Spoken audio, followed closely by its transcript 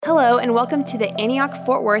Hello, and welcome to the Antioch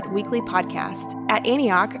Fort Worth Weekly Podcast. At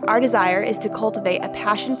Antioch, our desire is to cultivate a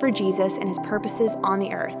passion for Jesus and his purposes on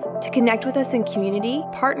the earth. To connect with us in community,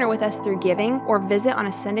 partner with us through giving, or visit on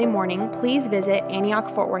a Sunday morning, please visit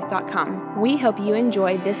AntiochFortWorth.com. We hope you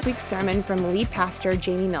enjoy this week's sermon from lead pastor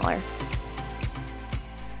Jamie Miller.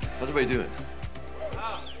 How's everybody doing?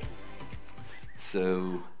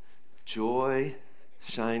 So, joy,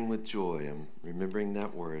 shine with joy. I'm remembering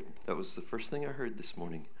that word. That was the first thing I heard this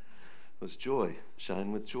morning. Was joy,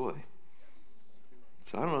 shine with joy.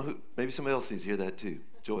 So I don't know who, maybe somebody else needs to hear that too.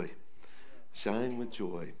 Joy, shine with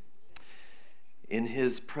joy. In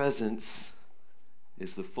his presence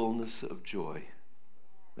is the fullness of joy.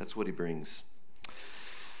 That's what he brings.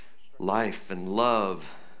 Life and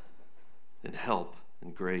love and help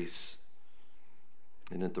and grace.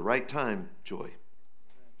 And at the right time, joy.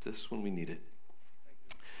 Just when we need it.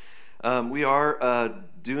 We are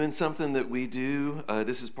doing something that we do.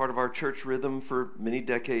 This is part of our church rhythm for many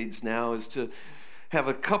decades now, is to have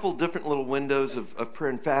a couple different little windows of prayer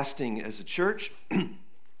and fasting as a church. And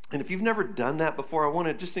if you've never done that before, I want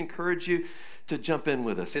to just encourage you to jump in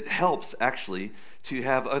with us. It helps, actually, to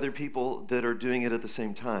have other people that are doing it at the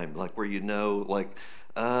same time, like where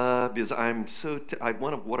because I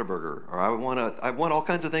want a Whataburger, or I want all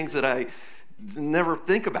kinds of things that I never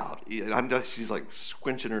think about. She's like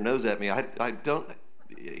squinching her nose at me. I don't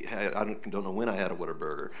know when I had a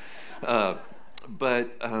Whataburger,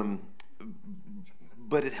 but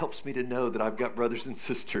it helps me to know that I've got brothers and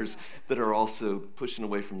sisters that are also pushing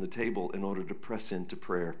away from the table in order to press into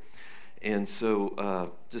prayer. And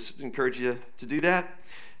so just encourage you to do that.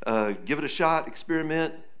 Give it a shot,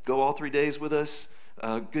 experiment, go all 3 days with us.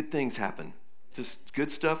 Good things happen. Just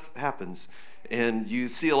good stuff happens. And you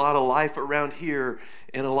see a lot of life around here,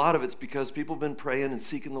 and a lot of it's because people have been praying and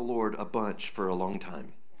seeking the Lord a bunch for a long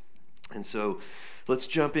time. And so let's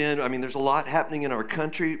jump in. I mean, there's a lot happening in our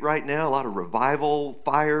country right now, a lot of revival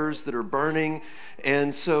fires that are burning.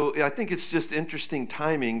 And so I think it's just interesting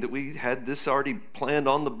timing that we had this already planned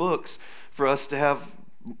on the books for us to have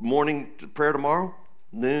morning prayer tomorrow,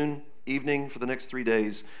 noon, evening for the next 3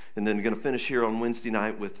 days, and then going to finish here on Wednesday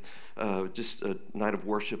night with just a night of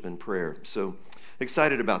worship and prayer. So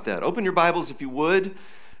excited about that. Open your Bibles if you would.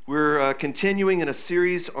 We're continuing in a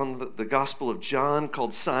series on the Gospel of John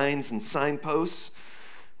called Signs and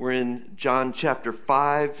Signposts. We're in John chapter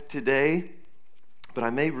 5 today, but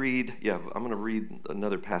I'm going to read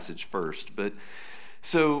another passage first.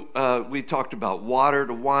 So we talked about water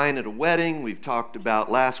to wine at a wedding. We've talked about,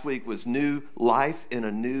 last week was new life in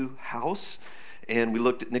a new house. And we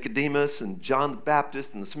looked at Nicodemus and John the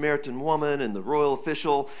Baptist and the Samaritan woman and the royal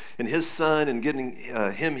official and his son and getting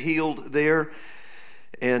him healed there.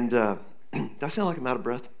 And do I sound like I'm out of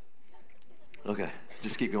breath? Okay,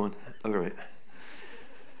 just keep going. All right.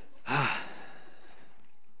 I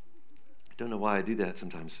don't know why I do that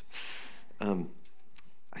sometimes.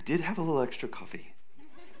 I did have a little extra coffee.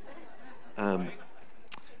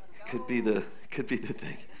 Could be the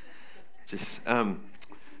thing. Just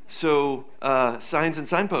signs and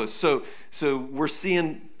signposts. So we're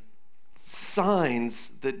seeing signs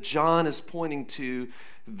that John is pointing to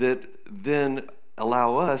that then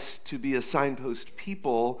allow us to be a signpost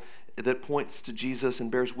people that points to Jesus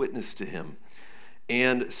and bears witness to him.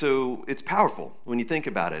 And so it's powerful when you think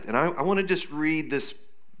about it. And I want to just read this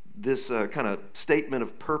kind of statement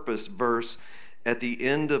of purpose verse at the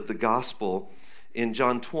end of the gospel. In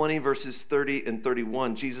John 20, verses 30 and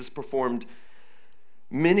 31, Jesus performed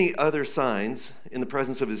many other signs in the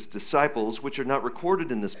presence of his disciples, which are not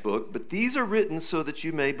recorded in this book, but these are written so that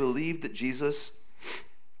you may believe that Jesus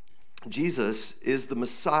is the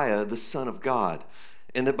Messiah, the Son of God,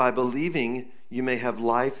 and that by believing you may have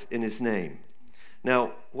life in his name.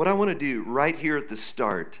 Now, what I want to do right here at the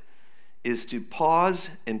start is to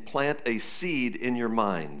pause and plant a seed in your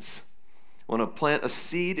minds. I want to plant a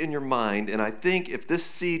seed in your mind, and I think if this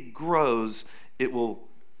seed grows, it will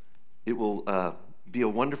be a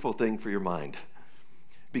wonderful thing for your mind.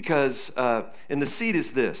 Because, and the seed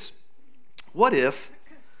is this: what if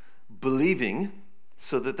believing,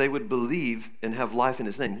 so that they would believe and have life in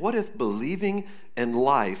his name, what if believing and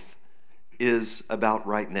life is about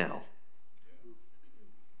right now?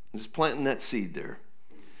 Just planting that seed there.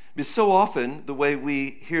 Because so often, the way we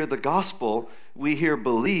hear the gospel, we hear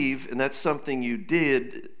believe, and that's something you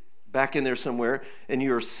did back in there somewhere, and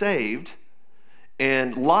you're saved,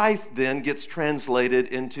 and life then gets translated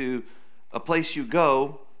into a place you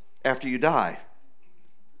go after you die.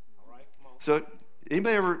 So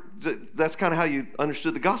anybody ever, that's kind of how you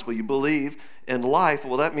understood the gospel. You believe, and life,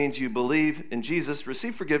 well, that means you believe in Jesus,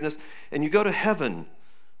 receive forgiveness, and you go to heaven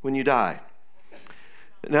when you die.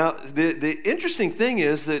 Now, the interesting thing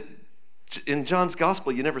is that in John's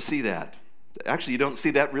gospel, you never see that. Actually, you don't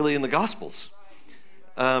see that really in the Gospels.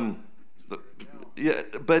 Yeah,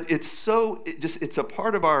 but it's it's a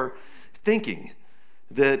part of our thinking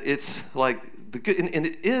that it's like the good, and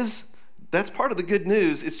it is, that's part of the good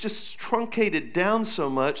news. It's just truncated down so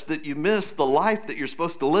much that you miss the life that you're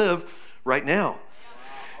supposed to live right now.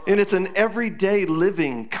 And it's an everyday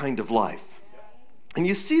living kind of life. And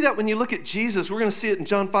you see that when you look at Jesus. We're going to see it in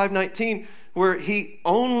John 5:19, where he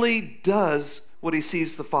only does what he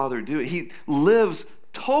sees the Father do. He lives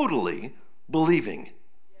totally believing.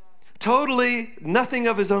 Totally nothing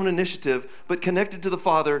of his own initiative, but connected to the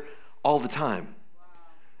Father all the time.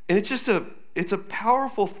 And it's a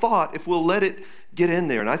powerful thought if we'll let it get in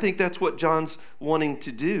there. And I think that's what John's wanting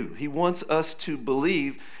to do. He wants us to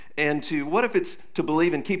believe, and what if it's to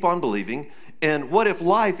believe and keep on believing? And what if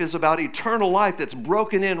life is about eternal life that's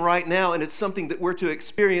broken in right now, and it's something that we're to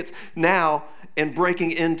experience now and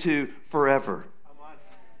breaking into forever?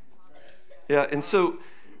 Yeah, and so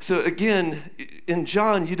again, in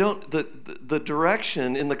John, you don't, the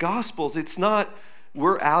direction in the Gospels, it's not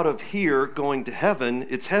we're out of here going to heaven,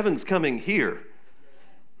 it's heaven's coming here.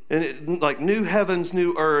 And like new heavens,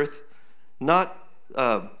 new earth, not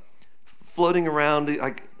floating around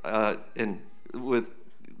and with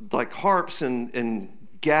like harps and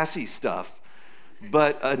gassy stuff,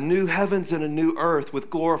 but a new heavens and a new earth with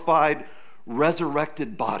glorified,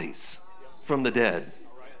 resurrected bodies from the dead.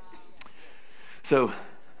 So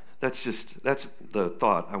that's the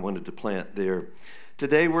thought I wanted to plant there.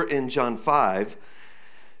 Today we're in John 5,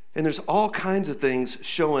 and there's all kinds of things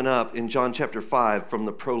showing up in John chapter 5 from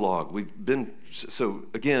the prologue. So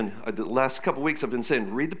again, the last couple weeks I've been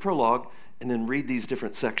saying, read the prologue and then read these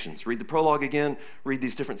different sections. Read the prologue again, read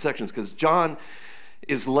these different sections, because John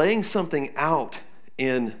is laying something out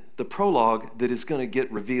in the prologue that is going to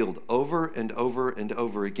get revealed over and over and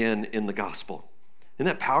over again in the gospel. Isn't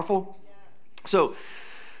that powerful? So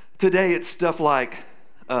today it's stuff like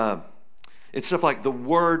the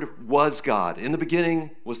Word was God. In the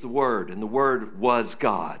beginning was the Word, and the Word was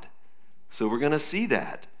God. So we're going to see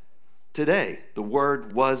that today. The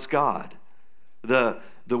Word was God. The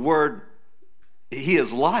Word, He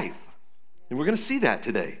is life, and we're going to see that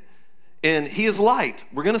today. And He is light.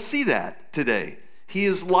 We're going to see that today. He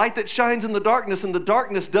is light that shines in the darkness, and the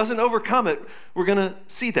darkness doesn't overcome it. We're going to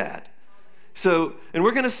see that. So, and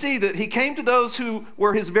we're going to see that He came to those who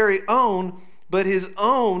were His very own, but His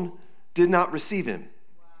own did not receive Him.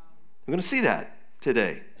 We're going to see that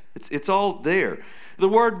today. It's all there. The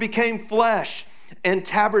Word became flesh and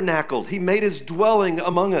tabernacled. He made His dwelling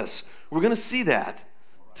among us. We're going to see that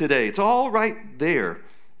today. It's all right there.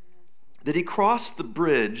 That He crossed the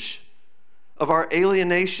bridge of our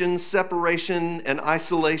alienation, separation, and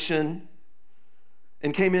isolation,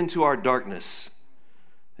 and came into our darkness,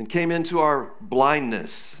 and came into our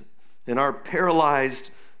blindness, and our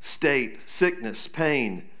paralyzed state, sickness,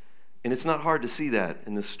 pain. And it's not hard to see that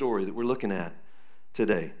in this story that we're looking at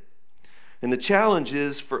today. And the challenge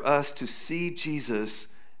is for us to see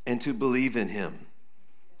Jesus and to believe in Him.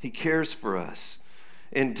 He cares for us.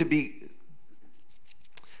 And to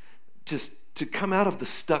come out of the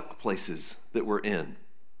stuck places that we're in.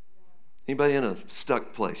 Anybody in a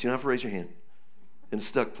stuck place? You don't have to raise your hand. In a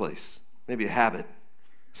stuck place. Maybe a habit.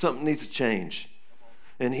 Something needs to change.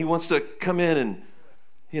 And He wants to come in and,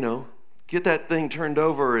 get that thing turned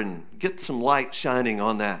over and get some light shining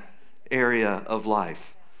on that area of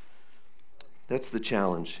life. That's the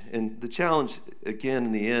challenge. And the challenge, again,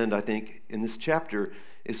 in the end, I think, in this chapter,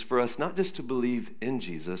 is for us not just to believe in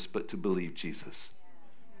Jesus, but to believe Jesus.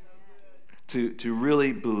 To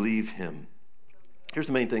really believe Him. Here's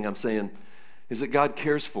the main thing I'm saying, is that God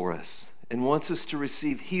cares for us and wants us to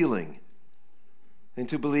receive healing and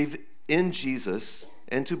to believe in Jesus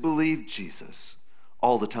and to believe Jesus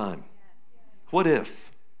all the time. What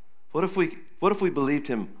if we believed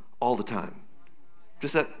Him all the time?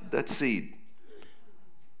 Just that seed.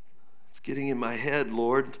 It's getting in my head,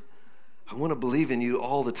 Lord. I want to believe in You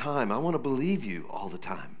all the time. I want to believe You all the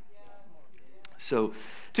time. So,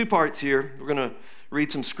 2 parts here. We're going to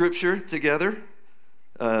read some scripture together.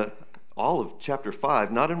 All of chapter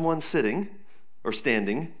 5, not in one sitting or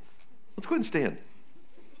standing. Let's go ahead and stand.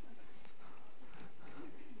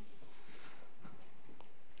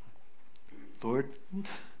 Lord,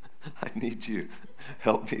 I need You.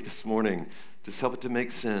 Help me this morning. Just help it to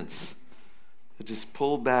make sense. Just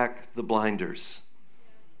pull back the blinders.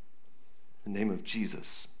 In the name of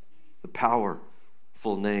Jesus. The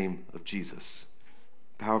powerful name of Jesus.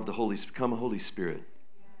 The power of the Holy Spirit. Come, Holy Spirit.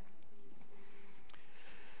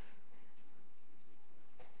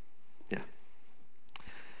 Yeah.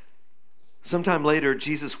 Sometime later,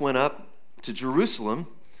 Jesus went up to Jerusalem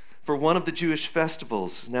for one of the Jewish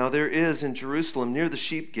festivals. Now there is in Jerusalem near the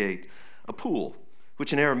Sheep Gate a pool,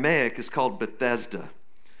 which in Aramaic is called Bethesda,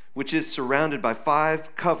 which is surrounded by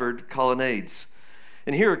 5 covered colonnades.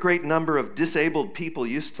 And here a great number of disabled people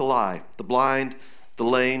used to lie, the blind, the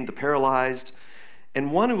lame, the paralyzed.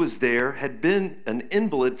 And one who was there had been an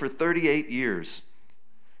invalid for 38 years.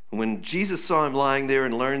 When Jesus saw him lying there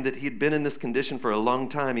and learned that he had been in this condition for a long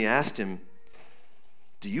time, he asked him,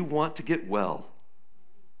 "Do you want to get well?"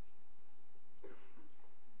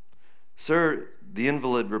 "Sir," the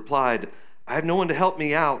invalid replied, "I have no one to help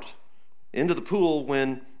me out into the pool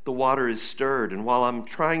when the water is stirred, and while I'm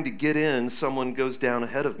trying to get in, someone goes down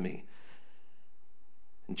ahead of me."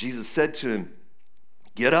 And Jesus said to him,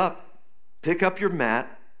 "Get up, pick up your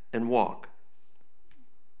mat, and walk."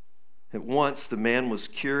 At once the man was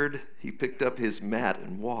cured. He picked up his mat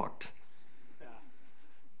and walked.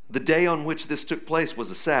 The day on which this took place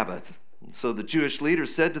was a Sabbath. And so the Jewish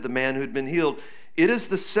leaders said to the man who had been healed, "It is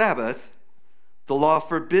the Sabbath. The law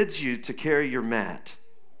forbids you to carry your mat."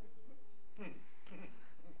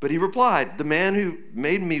 But he replied, "The man who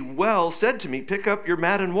made me well said to me, 'Pick up your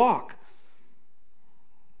mat and walk.'"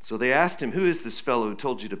 So they asked him, "Who is this fellow who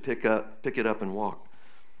told you to pick it up and walk?"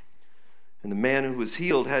 And the man who was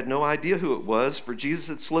healed had no idea who it was, for Jesus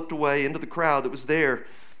had slipped away into the crowd that was there.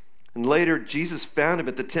 And later Jesus found him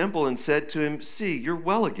at the temple and said to him, "See, you're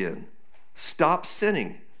well again. Stop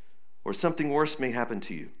sinning, or something worse may happen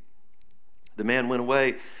to you." The man went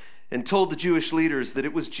away and told the Jewish leaders that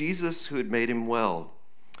it was Jesus who had made him well.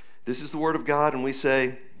 This is the word of God, and we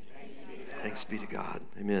say, Thanks be to God.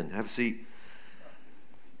 Amen. Have a seat.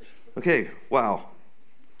 Okay, wow.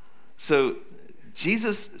 So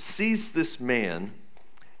Jesus sees this man,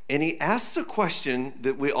 and he asks a question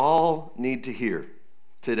that we all need to hear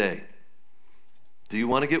today. Do you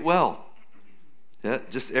want to get well? Yeah,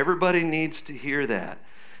 just everybody needs to hear that.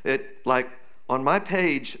 Like on my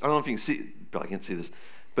page, I don't know if you can see, probably can't see this,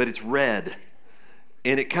 but it's red.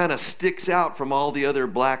 And it kind of sticks out from all the other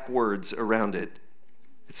black words around it.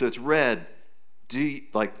 So it's red.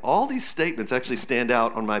 Like all these statements actually stand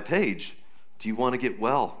out on my page. Do you want to get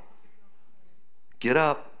well? Get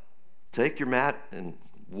up, take your mat, and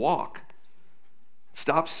walk.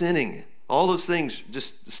 Stop sinning. All those things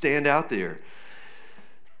just stand out there.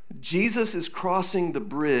 Jesus is crossing the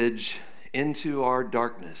bridge into our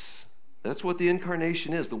darkness. That's what the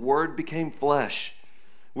incarnation is. The Word became flesh.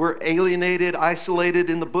 We're alienated, isolated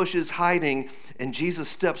in the bushes, hiding, and Jesus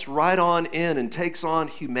steps right on in and takes on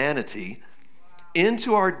humanity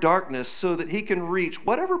into our darkness so that he can reach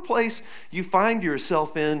whatever place you find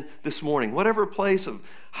yourself in this morning, whatever place of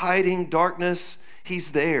hiding, darkness,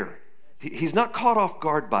 he's there. He's not caught off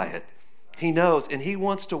guard by it. He knows, and he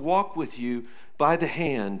wants to walk with you by the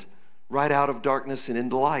hand right out of darkness and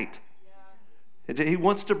into light. He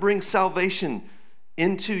wants to bring salvation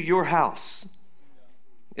into your house,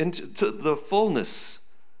 into the fullness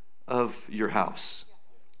of your house.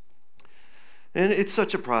 And it's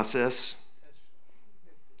such a process.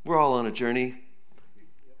 We're all on a journey.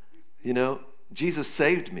 You know, Jesus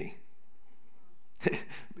saved me.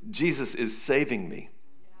 Jesus is saving me.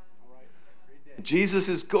 Jesus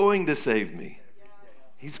is going to save me.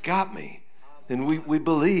 He's got me. And we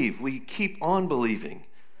believe. We keep on believing.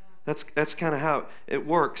 That's kind of how it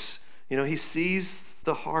works. You know, he sees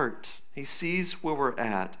the heart. He sees where we're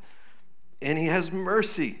at. And he has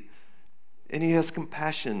mercy. And he has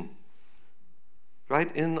compassion.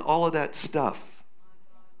 Right? In all of that stuff.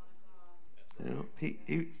 You know,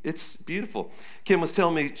 it's beautiful. Kim was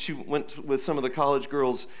telling me she went with some of the college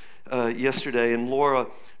girls yesterday, and Laura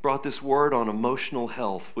brought this word on emotional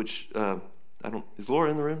health, which is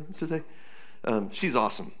Laura in the room today? She's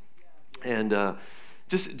awesome, and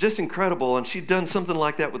just incredible. And she'd done something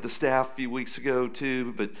like that with the staff a few weeks ago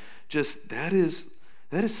too. But just that is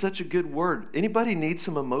such a good word. Anybody need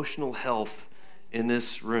some emotional health in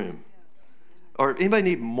this room, or anybody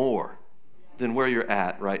need more than where you're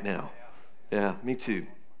at right now? Yeah, me too.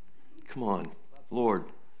 Come on, Lord,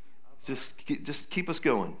 just keep us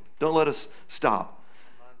going. Don't let us stop.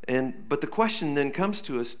 But the question then comes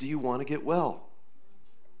to us: do you want to get well?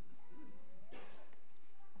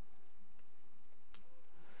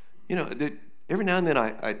 You know, every now and then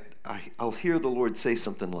I'll hear the Lord say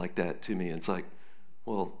something like that to me, and it's like,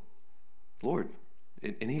 well, Lord,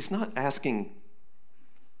 and He's not asking.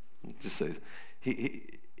 Just say,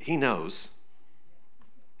 He knows.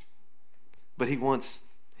 But he wants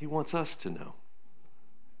us to know.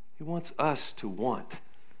 He wants us to want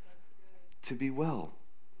to be well.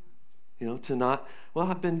 You know, to not,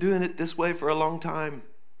 well, I've been doing it this way for a long time.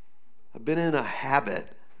 I've been in a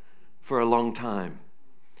habit for a long time.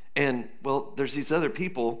 And, well, there's these other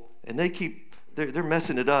people, and they're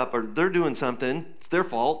messing it up, or they're doing something. It's their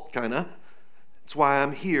fault, kind of. It's why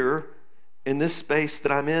I'm here in this space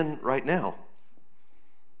that I'm in right now.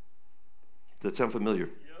 Does that sound familiar?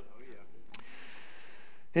 Yep. Oh, yeah.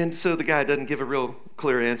 And so the guy doesn't give a real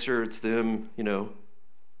clear answer. It's them,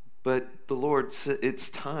 But the Lord said it's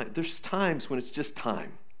time. There's times when it's just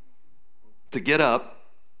time to get up.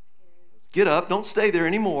 Get up. Don't stay there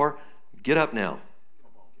anymore. Get up now.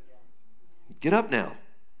 Get up now.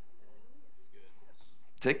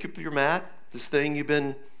 Take up your mat, this thing you've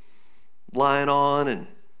been lying on, and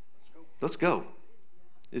let's go.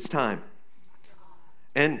 It's time.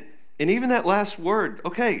 And even that last word,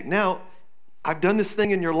 okay, now I've done this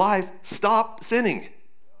thing in your life. Stop sinning.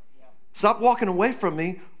 Stop walking away from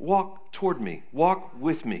me. Walk toward me. Walk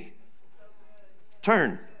with me.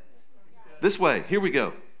 Turn. This way. Here we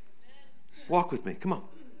go. Walk with me. Come on.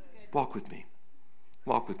 Walk with me.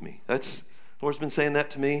 Walk with me. The Lord's been saying that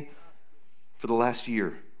to me for the last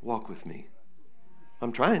year. Walk with me.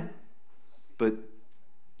 I'm trying, but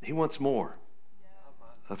He wants more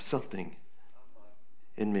of something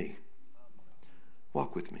in me.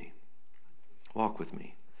 Walk with me. Walk with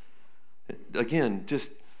me. Again,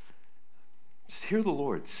 just hear the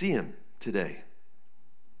Lord. See Him today.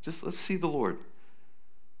 Just let's see the Lord.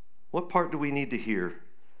 What part do we need to hear?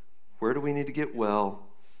 Where do we need to get well?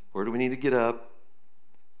 Where do we need to get up?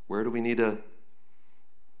 Where do we need to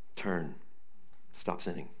turn? Stop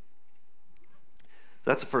sinning.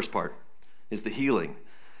 That's the first part, is the healing.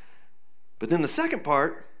 But then the second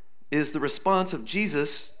part is the response of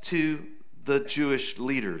Jesus to the Jewish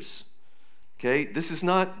leaders. Okay, this is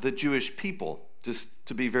not the Jewish people, just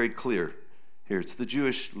to be very clear here. It's the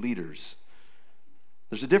Jewish leaders.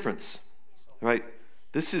 There's a difference, right?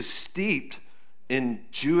 This is steeped in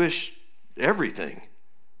Jewish everything.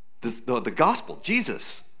 The gospel,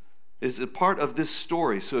 Jesus, is a part of this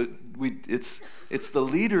story. So it's the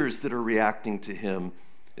leaders that are reacting to Him.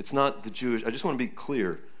 It's not the Jewish. I just want to be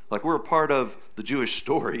clear. Like, we're a part of the Jewish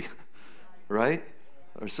story, right?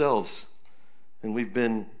 Ourselves. And we've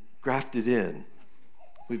been grafted in.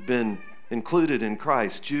 We've been included in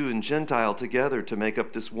Christ, Jew and Gentile together, to make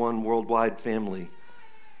up this one worldwide family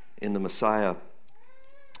in the Messiah.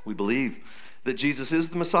 We believe that Jesus is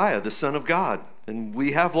the Messiah, the Son of God, and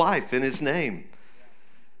we have life in His name.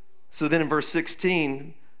 So then in verse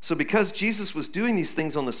 16, so because Jesus was doing these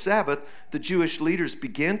things on the Sabbath, the Jewish leaders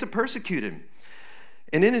began to persecute Him.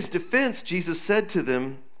 And in His defense, Jesus said to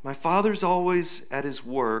them, "My Father's always at His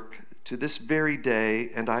work to this very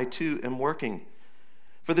day, and I too am working."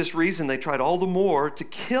 For this reason, they tried all the more to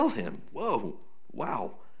kill Him. Whoa,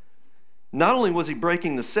 wow. Not only was He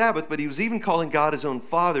breaking the Sabbath, but He was even calling God His own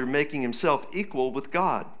Father, making Himself equal with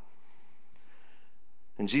God.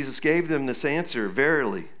 And Jesus gave them this answer,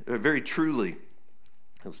 very truly.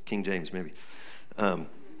 That was King James, maybe.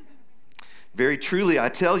 Very truly, I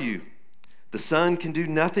tell you, the Son can do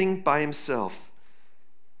nothing by Himself.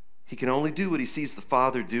 He can only do what He sees the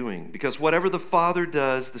Father doing, because whatever the Father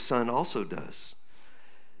does, the Son also does.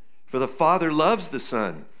 For the Father loves the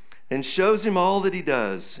Son and shows Him all that He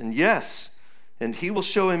does. And yes, and He will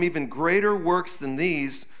show Him even greater works than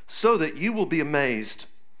these, so that you will be amazed.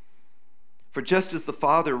 For just as the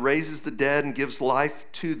Father raises the dead and gives life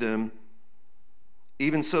to them,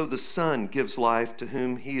 even so the Son gives life to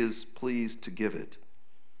whom He is pleased to give it.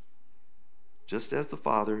 Just as the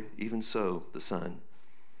Father, even so the Son.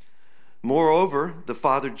 Moreover, the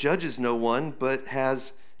Father judges no one, but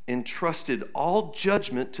has entrusted all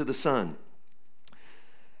judgment to the Son,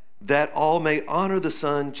 that all may honor the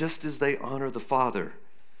Son just as they honor the Father.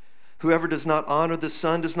 Whoever does not honor the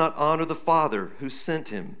Son does not honor the Father who sent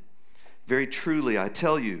Him. Very truly, I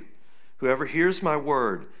tell you, whoever hears my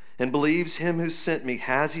word and believes Him who sent me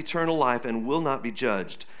has eternal life and will not be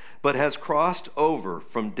judged, but has crossed over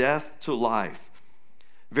from death to life.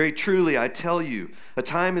 Very truly, I tell you, a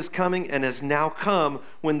time is coming and has now come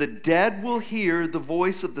when the dead will hear the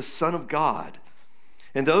voice of the Son of God,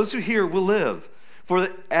 and those who hear will live. For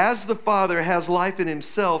as the Father has life in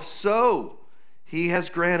Himself, so He has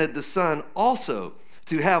granted the Son also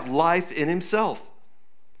to have life in Himself.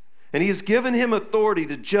 And He has given Him authority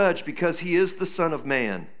to judge because He is the Son of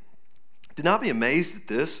Man. Do not be amazed at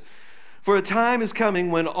this, for a time is coming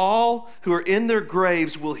when all who are in their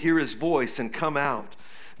graves will hear His voice and come out.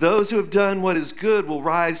 Those who have done what is good will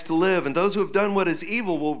rise to live, and those who have done what is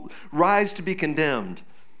evil will rise to be condemned.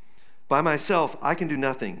 By myself, I can do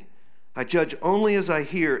nothing. I judge only as I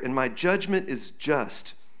hear, and my judgment is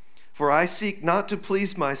just. For I seek not to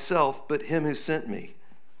please myself, but Him who sent me.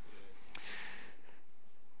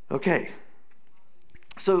 Okay,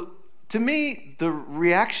 so to me, the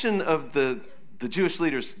reaction of the Jewish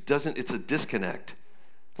leaders it's a disconnect.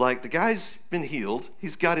 Like, the guy's been healed.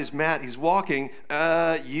 He's got his mat. He's walking.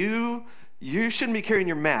 You shouldn't be carrying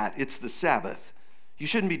your mat. It's the Sabbath. You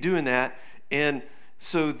shouldn't be doing that. And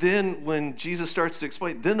so then when Jesus starts to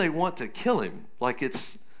explain, then they want to kill him. Like,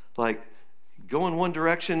 it's like go in one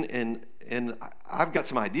direction, and I've got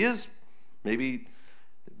some ideas. Maybe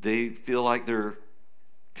they feel like their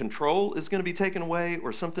control is going to be taken away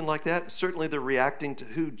or something like that. Certainly they're reacting to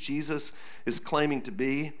who Jesus is claiming to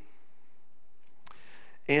be.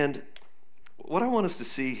 And what I want us to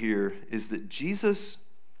see here is that Jesus,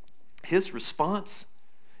 his response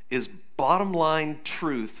is bottom line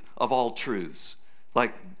truth of all truths.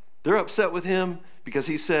 Like, they're upset with him because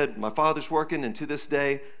he said, my Father's working, and to this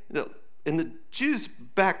day, and the Jews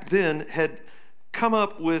back then had come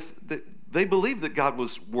up with, they believed that God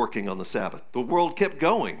was working on the Sabbath. The world kept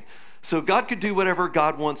going. So God could do whatever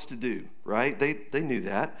God wants to do, right? They knew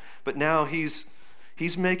that. But now he's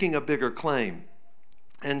making a bigger claim.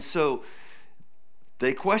 And so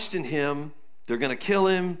they question him. They're going to kill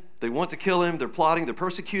him. They want to kill him. They're plotting. They're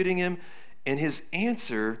persecuting him. And his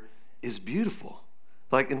answer is beautiful.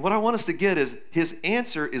 And what I want us to get is his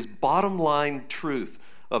answer is bottom line truth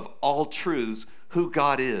of all truths, who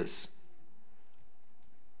God is.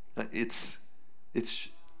 I've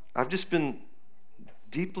just been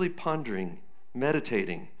deeply pondering,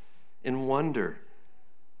 meditating in wonder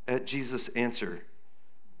at Jesus' answer.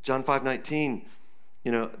 John 5:19,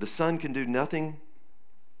 the Son can do nothing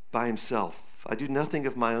by himself. I do nothing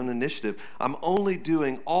of my own initiative. I'm only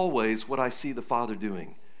doing always what I see the Father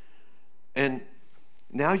doing. And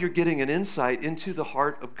now you're getting an insight into the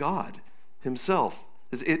heart of God himself.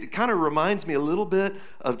 It kind of reminds me a little bit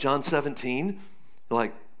of John 17,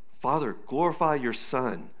 like, Father, glorify your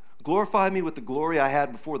Son. Glorify me with the glory I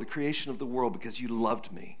had before the creation of the world because you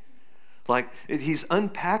loved me. He's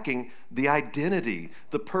unpacking the identity,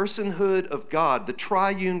 the personhood of God, the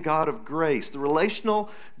triune God of grace, the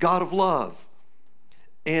relational God of love.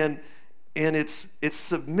 And it's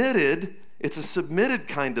submitted, it's a submitted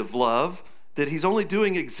kind of love that he's only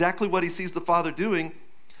doing exactly what he sees the Father doing,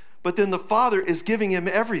 but then the Father is giving him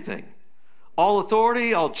everything. All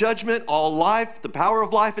authority, all judgment, all life, the power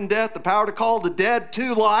of life and death, the power to call the dead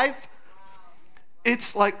to life.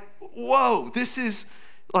 It's like, whoa, this is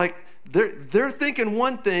like, they're thinking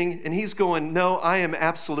one thing, and he's going, no, I am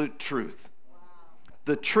absolute truth.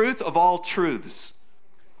 The truth of all truths.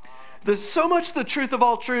 There's so much the truth of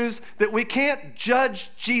all truths that we can't judge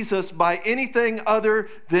Jesus by anything other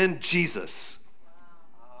than Jesus.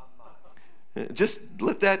 Just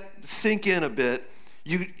let that sink in a bit.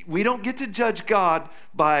 We don't get to judge God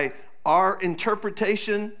by our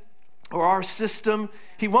interpretation or our system.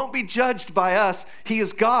 He won't be judged by us. He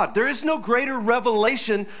is God. There is no greater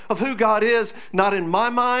revelation of who God is, not in my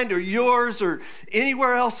mind or yours or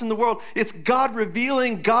anywhere else in the world. It's God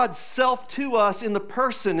revealing God's self to us in the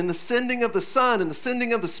person, in the sending of the Son and the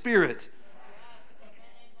sending of the Spirit.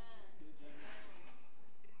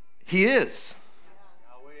 He is.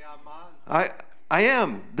 I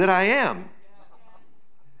am that I am.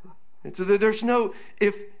 And so there's no,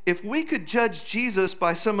 if we could judge Jesus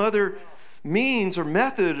by some other means or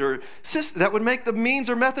method or system, that would make the means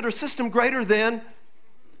or method or system greater than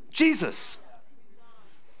Jesus.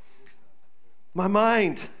 My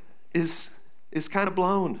mind is kind of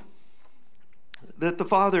blown that the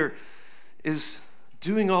Father is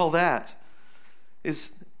doing all that,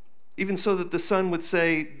 is even so that the Son would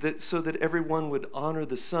say that so that everyone would honor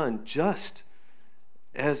the Son just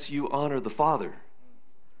as you honor the Father.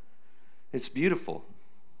 It's beautiful.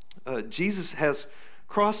 Jesus has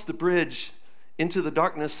crossed the bridge into the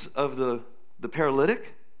darkness of the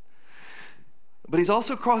paralytic, but he's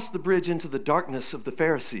also crossed the bridge into the darkness of the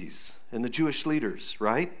Pharisees and the Jewish leaders,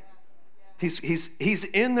 right? He's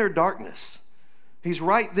in their darkness. He's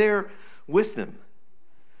right there with them.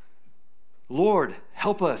 Lord,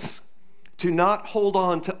 help us to not hold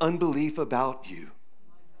on to unbelief about you.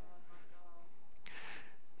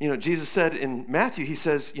 Jesus said in Matthew, he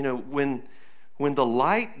says, when the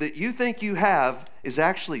light that you think you have is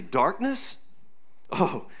actually darkness,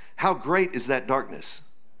 oh, how great is that darkness?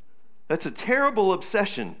 That's a terrible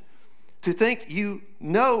obsession to think you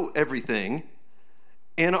know everything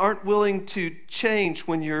and aren't willing to change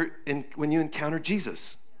when you encounter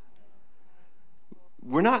Jesus.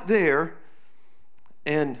 We're not there,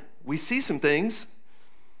 and we see some things,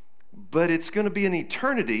 but it's going to be an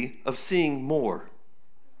eternity of seeing more.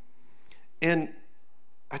 And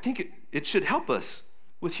I think it should help us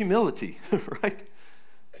with humility, right?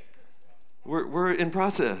 We're in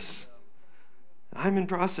process. I'm in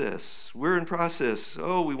process. We're in process.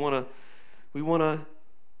 Oh, we want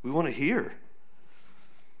to hear.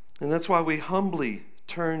 And that's why we humbly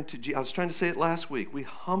turn to Jesus. I was trying to say it last week. We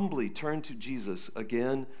humbly turn to Jesus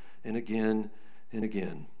again and again and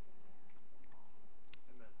again.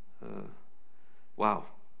 Wow.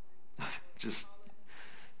 Just,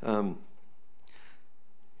 Kim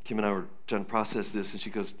and I were trying to process this, and she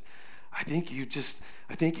goes, I think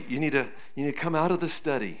you need to come out of the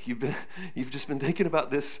study. You've just been thinking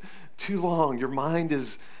about this too long. Your mind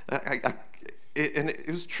is, and it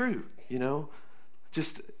was true,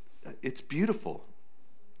 just, it's beautiful.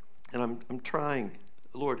 And I'm trying,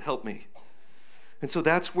 Lord, help me. And so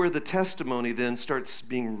that's where the testimony then starts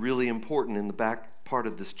being really important in the back part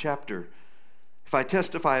of this chapter. If I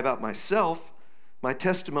testify about myself, my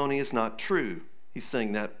testimony is not true. He's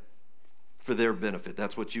saying that for their benefit.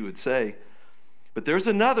 That's what you would say. But there's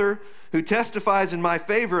another who testifies in my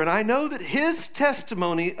favor, and I know that his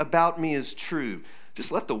testimony about me is true.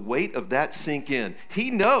 Just let the weight of that sink in.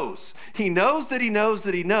 He knows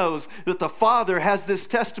that the Father has this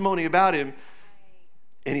testimony about him,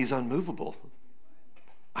 and he's unmovable.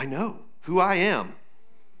 I know who I am,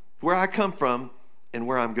 where I come from, and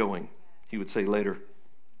where I'm going, he would say later.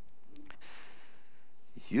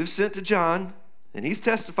 You've sent to John, and he's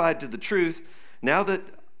testified to the truth. Now that,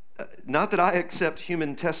 not that I accept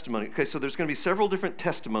human testimony. Okay, so there's going to be several different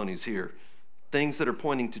testimonies here, things that are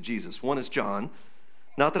pointing to Jesus. One is John.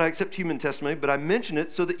 Not that I accept human testimony, but I mention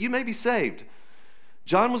it so that you may be saved.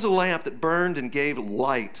 John was a lamp that burned and gave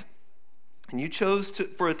light, and you chose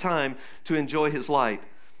for a time to enjoy his light.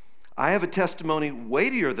 I have a testimony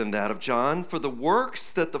weightier than that of John, for the works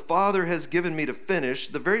that the Father has given me to finish,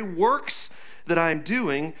 the very works that I am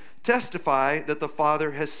doing, testify that the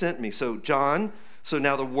Father has sent me. So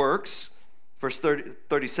now the works, verse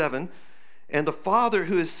 37, and the Father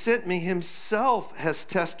who has sent me himself has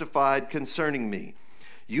testified concerning me.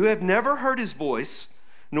 You have never heard his voice,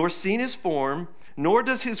 nor seen his form, nor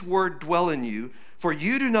does his word dwell in you, for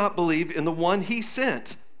you do not believe in the one he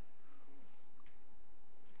sent.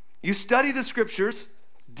 You study the scriptures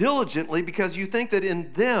diligently because you think that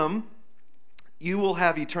in them you will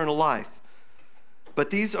have eternal life.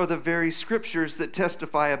 But these are the very scriptures that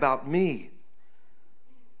testify about me.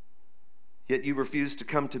 Yet you refuse to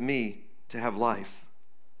come to me to have life.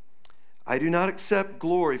 I do not accept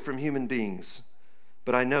glory from human beings,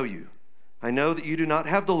 but I know you. I know that you do not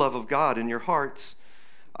have the love of God in your hearts.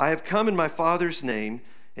 I have come in my Father's name,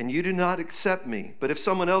 and you do not accept me. But if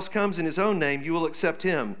someone else comes in his own name, you will accept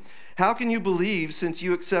him. How can you believe, since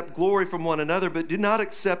you accept glory from one another, but do not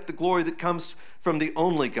accept the glory that comes from the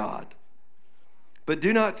only God? But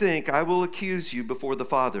do not think I will accuse you before the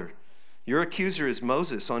Father. Your accuser is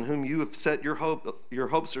Moses, on whom you have set your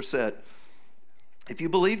hopes are set. If you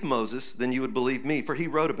believed Moses, then you would believe me, for he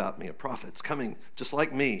wrote about me, a prophet's coming just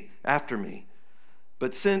like me, after me.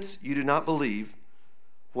 But since you do not believe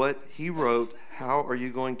what he wrote, how are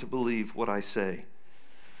you going to believe what I say?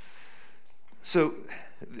 So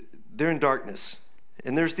they're in darkness,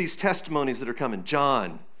 and there's these testimonies that are coming.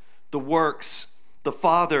 John, the works, the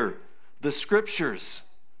Father, the scriptures.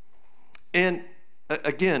 And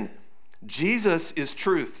again, Jesus is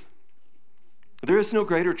truth. There is no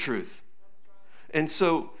greater truth. And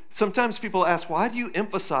so sometimes people ask, why do you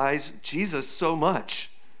emphasize Jesus so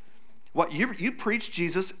much? What you preach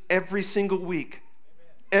Jesus every single week.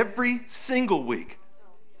 Every single week.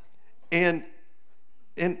 And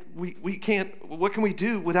we can't, what can we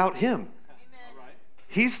do without him?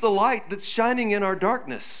 He's the light that's shining in our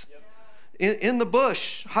darkness. In the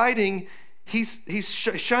bush, hiding, he's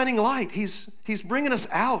shining light. He's bringing us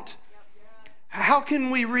out. How can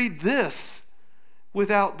we read this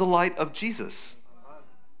without the light of Jesus?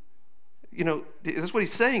 That's what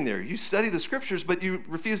he's saying there. You study the scriptures, but you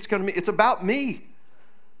refuse to come to me. It's about me.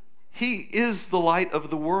 He is the light of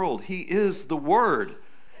the world. He is the Word.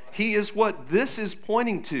 He is what this is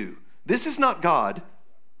pointing to. This is not God.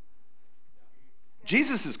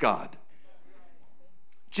 Jesus is God.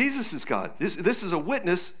 Jesus is God. This is a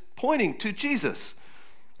witness pointing to Jesus,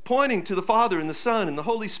 pointing to the Father and the Son and the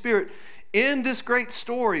Holy Spirit in this great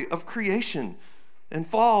story of creation and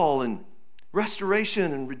fall and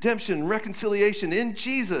restoration and redemption and reconciliation in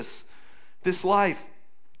Jesus. This life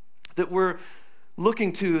that we're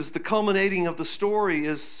looking to as the culminating of the story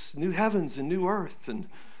is new heavens and new earth and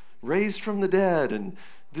raised from the dead, and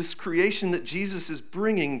this creation that Jesus is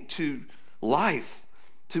bringing to life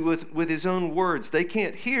with his own words. They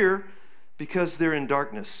can't hear because they're in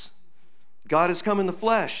darkness. God has come in the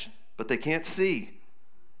flesh, but they can't see.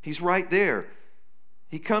 He's right there.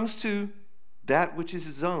 He comes to that which is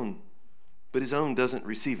his own, but his own doesn't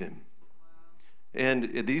receive him.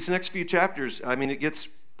 And these next few chapters, I mean, it gets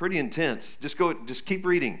pretty intense. Just keep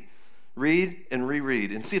reading. Read and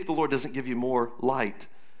reread and see if the Lord doesn't give you more light,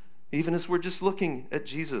 even as we're just looking at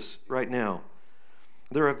Jesus right now.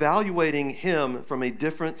 They're evaluating him from a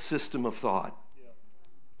different system of thought,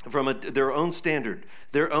 from their own standard,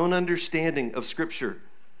 their own understanding of Scripture,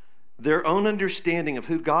 their own understanding of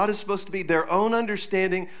who God is supposed to be, their own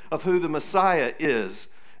understanding of who the Messiah is.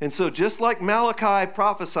 And so just like Malachi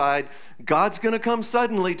prophesied, God's going to come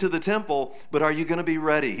suddenly to the temple, but are you going to be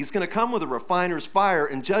ready? He's going to come with a refiner's fire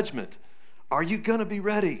and judgment. Are you going to be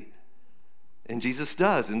ready? And Jesus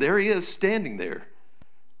does, and there he is standing there.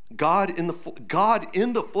 God in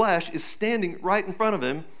the flesh is standing right in front of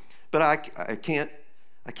him, but I can't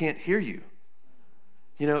hear you.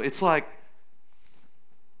 You know, it's like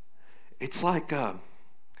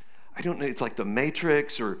I don't know, it's like the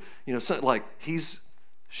Matrix, or you know, something like he's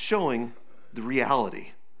showing the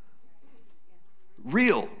reality.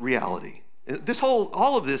 Real reality.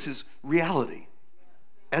 All of this is reality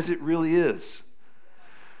as it really is.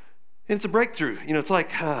 And it's a breakthrough. You know, it's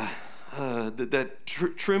like that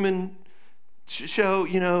Truman show,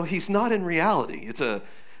 you know, he's not in reality.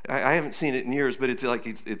 I haven't seen it in years, but it's like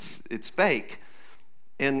it's fake.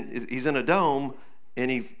 And he's in a dome and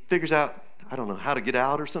he figures out, I don't know, how to get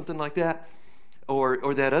out or something like that.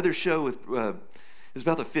 Or that other show with it's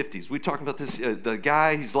about the 50s. We talked about this, the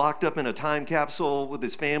guy, he's locked up in a time capsule with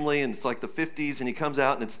his family, and it's like the 50s, and he comes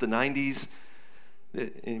out, and it's the 90s.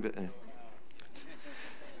 Anybody?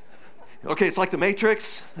 Okay, it's like the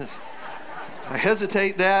Matrix. I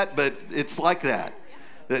hesitate that, but it's like that.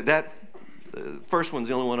 That first one's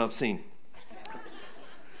the only one I've seen.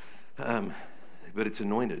 But it's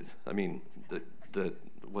anointed. I mean,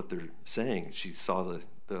 what they're saying, she saw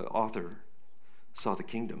the author saw the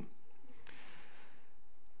kingdom.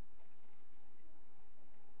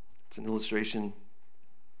 It's an illustration.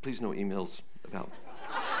 Please no emails about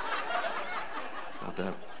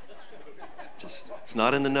that. It's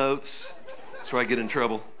not in the notes. That's where I get in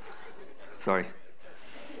trouble. Sorry.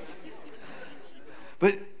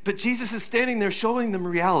 But Jesus is standing there showing them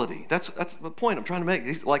reality. That's the point I'm trying to make.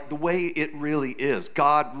 He's like the way it really is.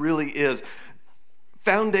 God really is.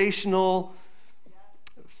 Foundational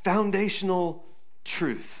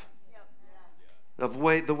truth of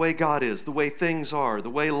the way God is, the way things are, the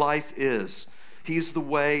way life is. He's the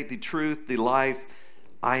way, the truth, the life.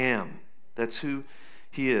 I am. That's who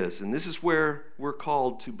he is. And this is where we're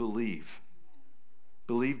called to believe.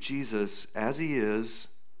 Believe Jesus as he is.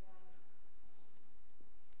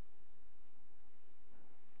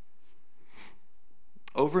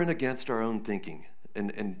 Over and against our own thinking.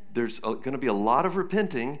 And there's going to be a lot of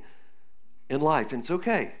repenting in life, and it's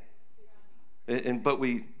okay. But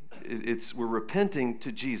we're repenting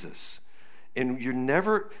to Jesus. And you're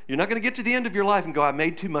not going to get to the end of your life and go, I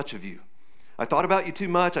made too much of you. I thought about you too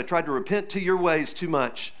much. I tried to repent to your ways too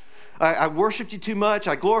much. I worshiped you too much.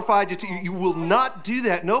 I glorified you. You will not do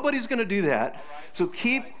that. Nobody's going to do that. So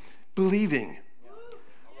keep believing.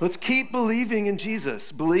 Let's keep believing in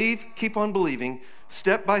Jesus. Believe, keep on believing,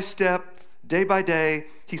 step by step, day by day.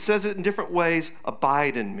 He says it in different ways.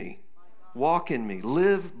 Abide in me. Walk in me.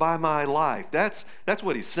 Live by my life. That's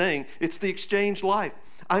what he's saying. It's the exchange life.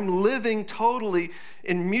 I'm living totally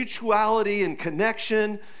in mutuality and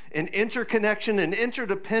connection and interconnection and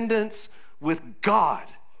interdependence with God.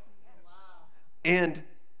 And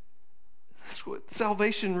that's what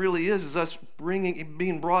salvation really is us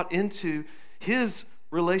being brought into his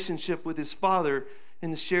relationship with his Father in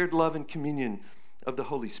the shared love and communion of the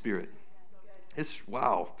Holy Spirit. It's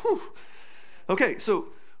wow. Whew. Okay, so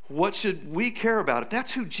what should we care about? If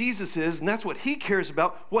that's who Jesus is and that's what he cares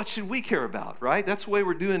about, what should we care about, right? That's the way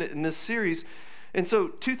we're doing it in this series. And so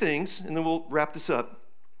 2 things, and then we'll wrap this up.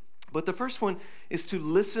 But the first one is to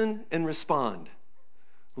listen and respond.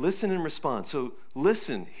 Listen and respond. So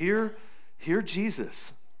listen, hear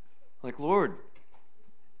Jesus. Like, Lord,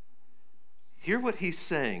 hear what he's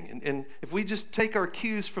saying. And if we just take our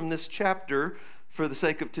cues from this chapter for the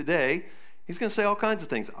sake of today, he's going to say all kinds of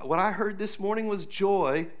things. What I heard this morning was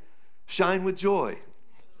joy. Shine with joy.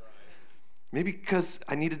 Maybe because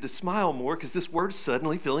I needed to smile more because this word's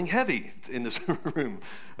suddenly feeling heavy in this room.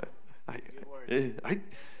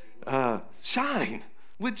 Shine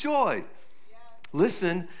with joy.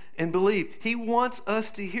 Listen and believe. He wants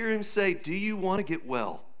us to hear him say, do you want to get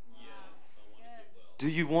well? Do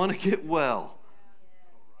you want to get well?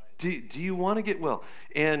 Do you want to get well?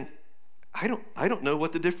 And I don't know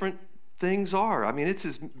what the different things are. I mean,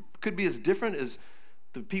 could be as different as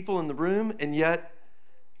the people in the room, and yet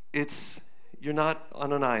you're not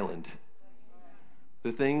on an island.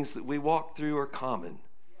 The things that we walk through are common.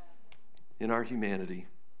 in our humanity.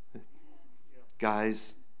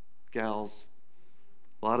 Guys, gals,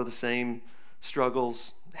 a lot of the same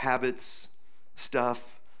struggles, habits,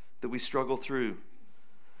 stuff that we struggle through.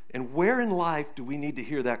 And where in life do we need to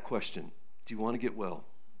hear that question? Do you want to get well?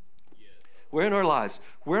 Where in our lives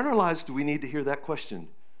do we need to hear that question?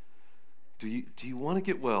 Do you want to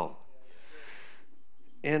get well?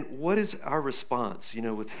 And what is our response?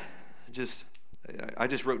 With I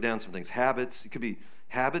just wrote down some things. Habits, it could be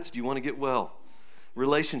habits, do you want to get well?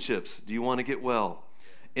 Relationships, do you want to get well?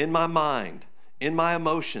 In my mind, in my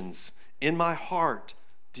emotions, in my heart,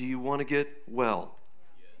 do you want to get well?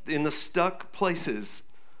 In the stuck places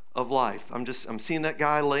of life. I'm seeing that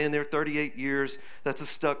guy laying there 38 years. That's a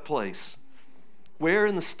stuck place. Where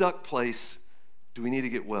in the stuck place do we need to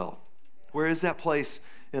get well? Where is that place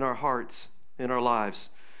in our hearts, in our lives?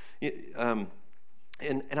 And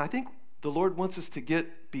I think the Lord wants us to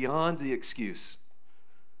get beyond the excuse,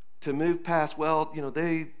 to move past,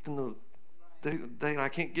 they I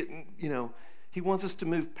can't get, He wants us to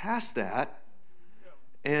move past that.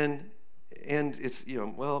 And it's,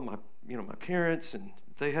 my parents, and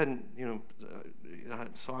they hadn't,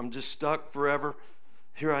 so I'm just stuck forever.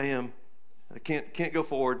 Here I am. I can't go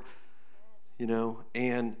forward,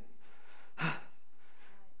 and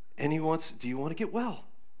He wants, do you want to get well?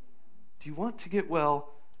 Do you want to get well?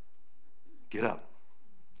 Get up.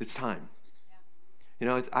 It's time.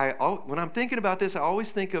 When I'm thinking about this, I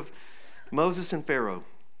always think of Moses and Pharaoh.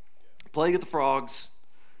 Plague of the frogs,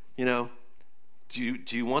 Do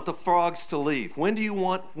you want the frogs to leave? When do you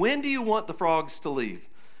want the frogs to leave?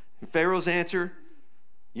 And Pharaoh's answer,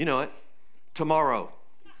 you know it, tomorrow.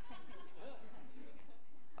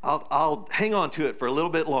 I'll hang on to it for a little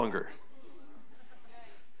bit longer.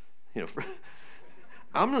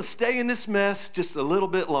 I'm going to stay in this mess just a little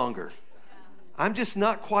bit longer. I'm just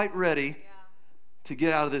not quite ready to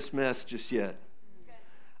get out of this mess just yet.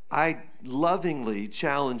 I lovingly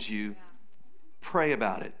challenge you, pray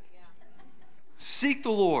about it. Seek the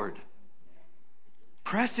Lord.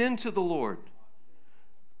 Press into the Lord.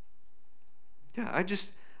 Yeah,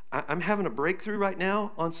 I'm having a breakthrough right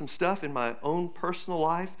now on some stuff in my own personal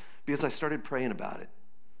life because I started praying about it.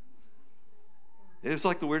 It was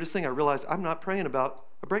like the weirdest thing. I realized I'm not praying about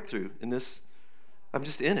a breakthrough in this. I'm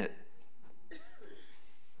just in it.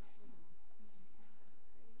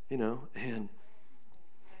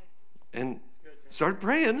 And started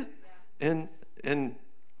praying and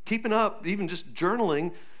keeping up, even just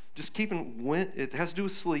journaling, just keeping when it has to do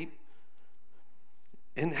with sleep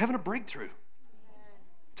and having a breakthrough.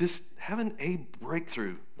 Just having a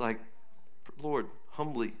breakthrough, like, Lord,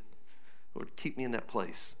 humbly, Lord, keep me in that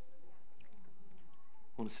place.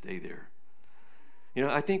 I want to stay there.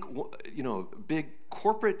 I think, a big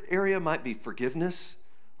corporate area might be forgiveness.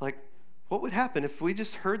 What would happen if we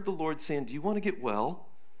just heard the Lord saying, do you want to get well?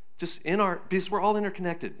 Because we're all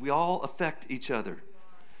interconnected. We all affect each other.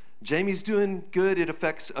 Jamie's doing good, it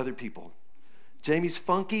affects other people. Jamie's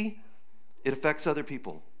funky, it affects other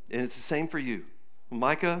people. And it's the same for you.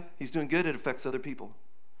 Micah, he's doing good, it affects other people.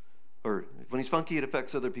 Or when he's funky, it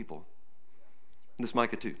affects other people. And this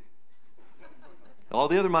Micah too. All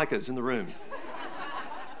the other Micahs in the room.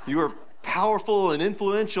 You are powerful and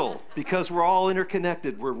influential because we're all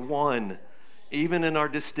interconnected. We're one, even in our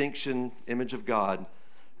distinction, image of God,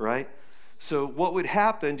 right? So what would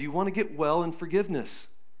happen? Do you want to get well in forgiveness?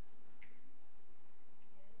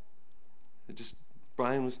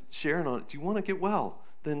 Brian was sharing on it. Do you want to get well?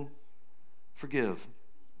 Then forgive,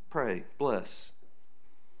 pray, bless.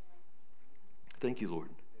 Thank you, Lord.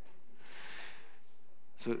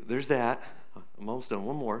 So there's that. I'm almost done.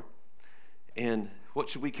 One more. And what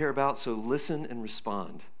should we care about? So listen and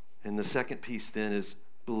respond. And the second piece then is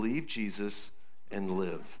believe Jesus and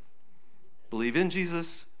live. Believe in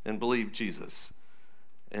Jesus and believe Jesus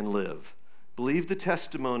and live. Believe the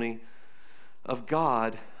testimony of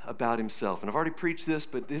God about himself. And I've already preached this,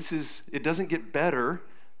 but it doesn't get better,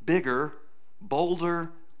 bigger,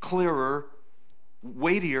 bolder, clearer,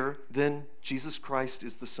 weightier than Jesus Christ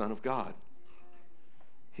is the Son of God.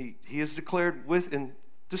 He is declared with, and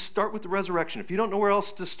just start with the resurrection. If you don't know where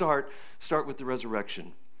else to start with the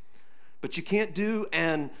resurrection. But you can't do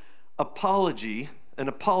an apologetic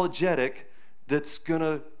that's going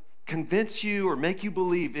to convince you or make you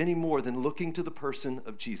believe any more than looking to the person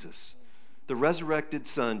of Jesus, the resurrected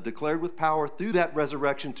Son, declared with power through that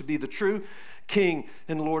resurrection to be the true King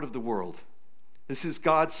and Lord of the world. This is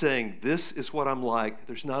God saying, this is what I'm like.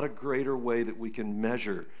 There's not a greater way that we can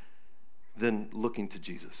measure than looking to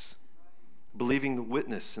Jesus, believing the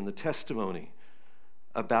witness and the testimony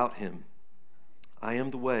about him. I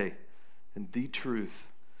am the way and the truth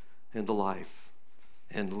and the life.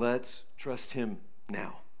 And let's trust him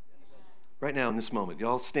now. Right now in this moment.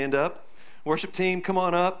 Y'all stand up. Worship team, come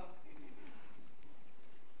on up.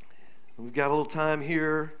 We've got a little time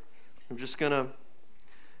here. I'm just going to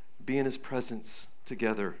be in his presence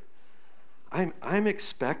together. I'm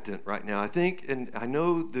expectant right now. I think, and I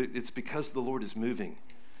know that it's because the Lord is moving.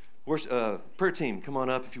 Prayer team, come on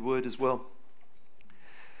up if you would as well.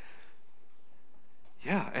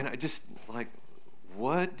 Yeah, and I just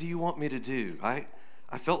what do you want me to do? I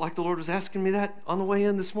felt like the Lord was asking me that on the way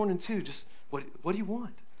in this morning too. Just what do you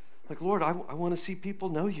want? Like, Lord, I want to see people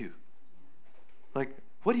know you. Like,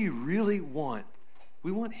 what do you really want?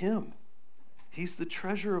 We want him. He's the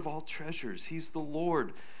treasure of all treasures. He's the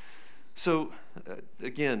Lord. So,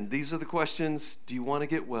 again, these are the questions. Do you want to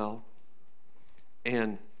get well?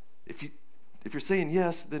 And if you're saying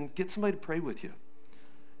yes, then get somebody to pray with you.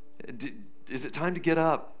 Is it time to get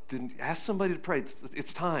up? Then ask somebody to pray.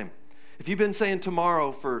 It's time. If you've been saying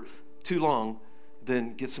tomorrow for too long,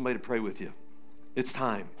 then get somebody to pray with you. It's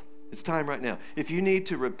time. It's time right now. If you need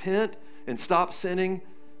to repent and stop sinning,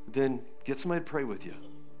 then get somebody to pray with you.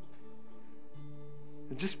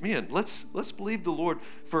 Just, man, let's believe the Lord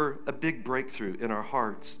for a big breakthrough in our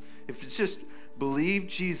hearts. If it's just believe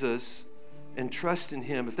Jesus and trust in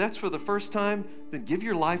him, if that's for the first time, then give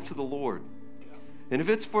your life to the Lord. And if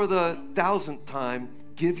it's for the 1,000th time,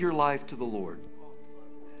 give your life to the Lord.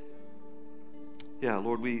 Yeah,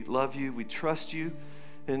 Lord, we love you. We trust you.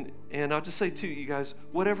 And I'll just say too, you guys,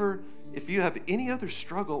 whatever, if you have any other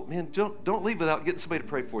struggle, man, don't leave without getting somebody to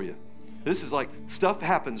pray for you. This is like stuff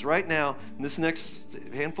happens right now. In this next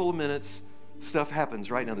handful of minutes, stuff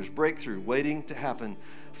happens right now. There's breakthrough waiting to happen.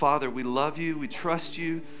 Father, we love you. We trust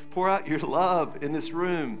you. Pour out your love in this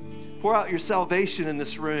room. Pour out your salvation in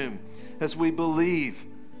this room as we believe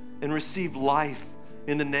and receive life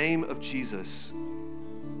in the name of Jesus.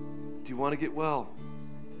 Do you want to get well?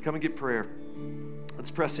 Come and get prayer.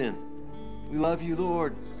 Let's press in. We love you,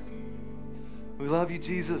 Lord. We love you,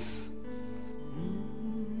 Jesus.